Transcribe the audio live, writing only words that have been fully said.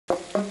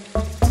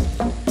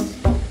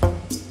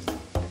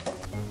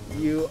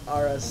You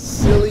are a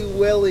silly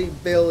willy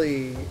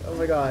Billy. Oh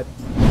my god.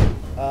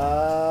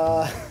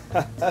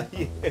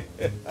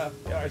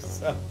 You are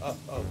so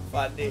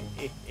funny.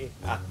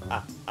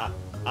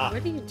 What are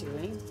you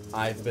doing?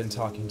 I've been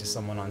talking to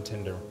someone on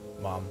Tinder,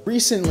 Mom.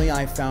 Recently,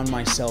 I found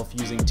myself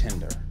using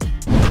Tinder.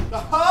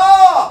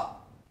 Aha!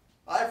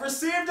 I've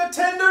received a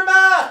Tinder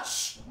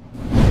match!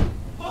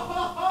 Ha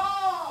ha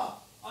ha!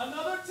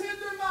 Another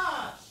Tinder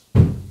match!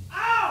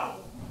 Ow!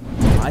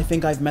 I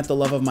think I've met the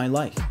love of my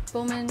life.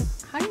 Bowman,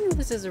 how do you know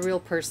this is a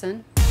real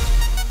person?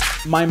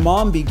 My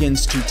mom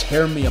begins to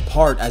tear me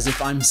apart as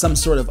if I'm some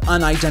sort of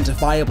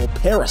unidentifiable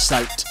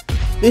parasite.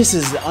 This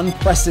is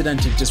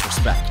unprecedented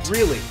disrespect.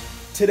 Really?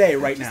 Today,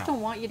 right now. I just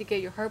don't want you to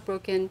get your heart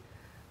broken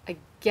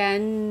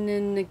again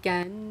and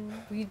again.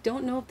 We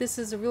don't know if this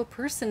is a real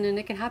person, and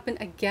it can happen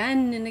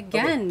again and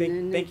again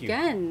and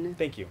again.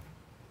 Thank you.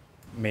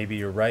 Maybe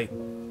you're right.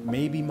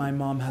 Maybe my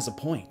mom has a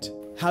point.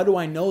 How do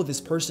I know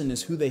this person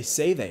is who they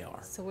say they are?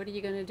 So what are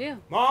you gonna do?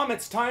 Mom,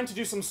 it's time to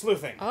do some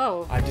sleuthing.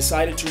 Oh. I've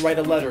decided to write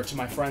a letter to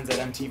my friends at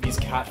MTV's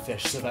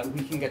Catfish so that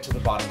we can get to the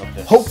bottom of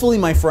this. Hopefully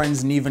my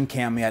friends Nev and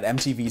Kamie at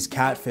MTV's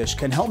Catfish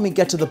can help me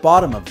get to the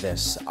bottom of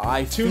this.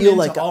 I feel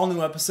like all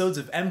new episodes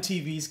of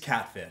MTV's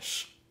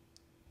Catfish.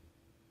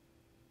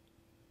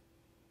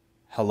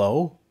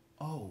 Hello?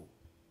 Oh.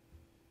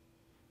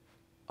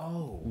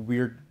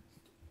 We're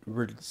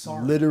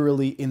Sorry.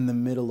 literally in the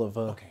middle of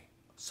a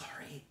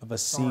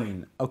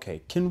scene.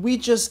 Okay, can we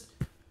just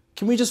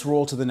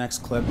roll to the next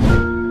clip?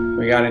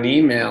 We got an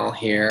email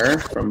here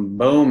from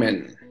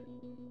Bowman.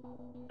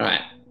 All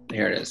right,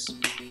 here it is.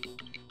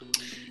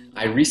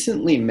 I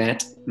recently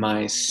met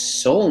my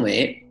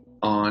soulmate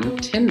on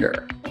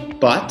Tinder,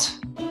 but,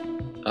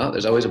 oh,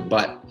 there's always a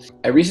but.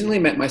 I recently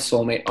met my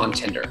soulmate on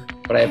Tinder,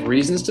 but I have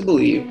reasons to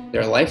believe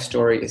their life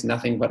story is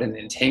nothing but an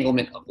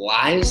entanglement of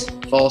lies,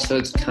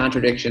 falsehoods,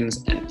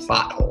 contradictions, and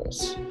plot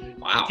holes.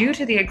 Wow. Due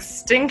to the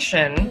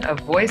extinction of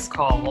voice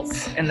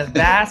calls and the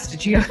vast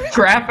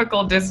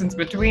geographical distance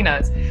between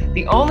us,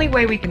 the only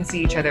way we can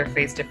see each other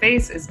face to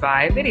face is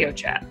by video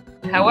chat.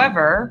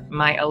 However,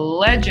 my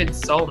alleged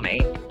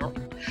soulmate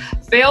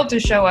failed to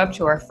show up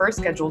to our first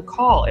scheduled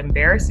call,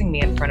 embarrassing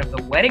me in front of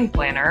the wedding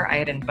planner I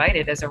had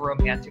invited as a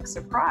romantic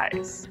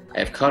surprise. I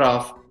have cut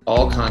off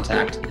all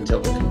contact until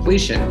the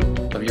completion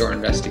of your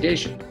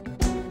investigation.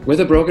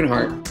 With a broken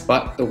heart,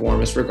 but the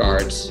warmest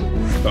regards,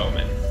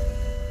 Bowman.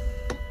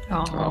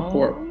 Oh,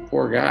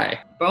 poor guy.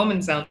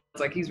 Bowman sounds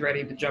like he's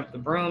ready to jump the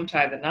broom,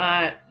 tie the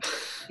knot.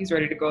 He's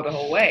ready to go the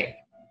whole way.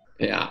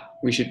 Yeah,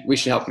 we should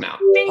help him out.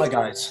 Hi,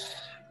 guys.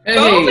 Hey,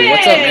 Bowman!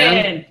 what's up,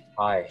 man?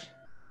 Hi.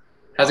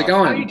 How's it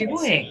going? How are you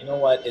doing? You know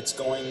what? It's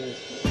going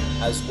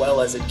as well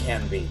as it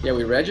can be. Yeah,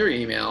 we read your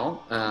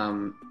email.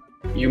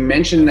 You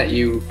mentioned that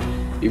you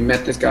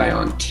met this guy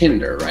on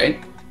Tinder,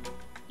 right?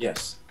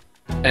 Yes.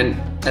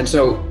 And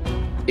so,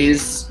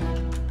 is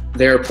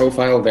their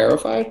profile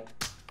verified?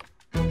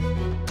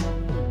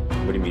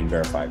 What do you mean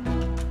verified?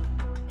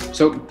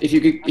 So if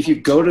you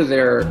go to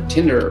their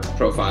Tinder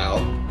profile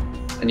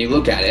and you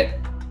look at it,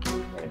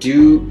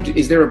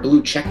 is there a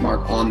blue check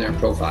mark on their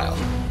profile?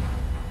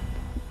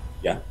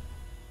 Yeah.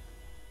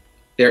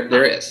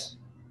 There is.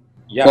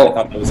 Yeah, Well, I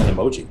thought that was an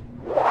emoji.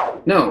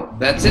 No,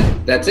 that's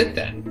it. That's it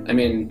then. I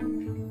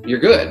mean, you're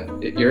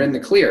good. You're in the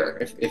clear.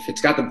 If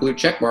it's got the blue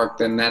check mark,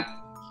 then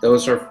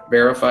those are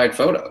verified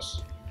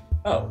photos.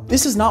 Oh.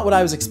 This is not what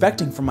I was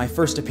expecting from my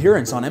first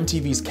appearance on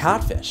MTV's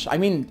Catfish. I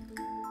mean,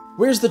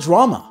 where's the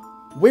drama?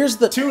 Where's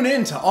the... Tune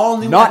in to all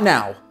new... Not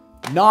now.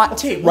 Not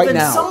Okay, well right then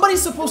now.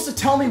 somebody's supposed to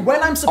tell me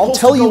when I'm supposed I'll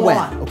tell to you go when,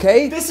 on.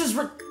 okay? This is...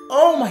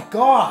 Oh my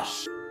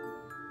gosh!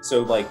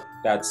 So, like,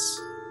 that's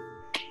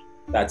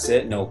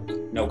it?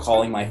 No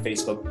calling my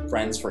Facebook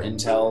friends for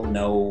intel?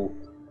 No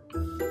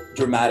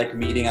dramatic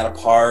meeting at a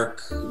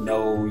park?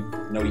 No,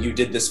 you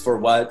did this for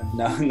what?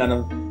 No,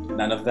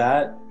 none of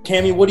that?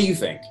 Kamie, what do you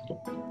think?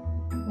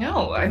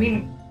 No, I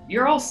mean,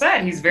 you're all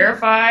set. He's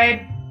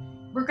verified.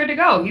 We're good to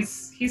go.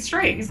 He's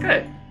straight. He's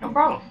good. No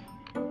problem.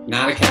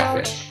 Not a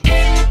catfish.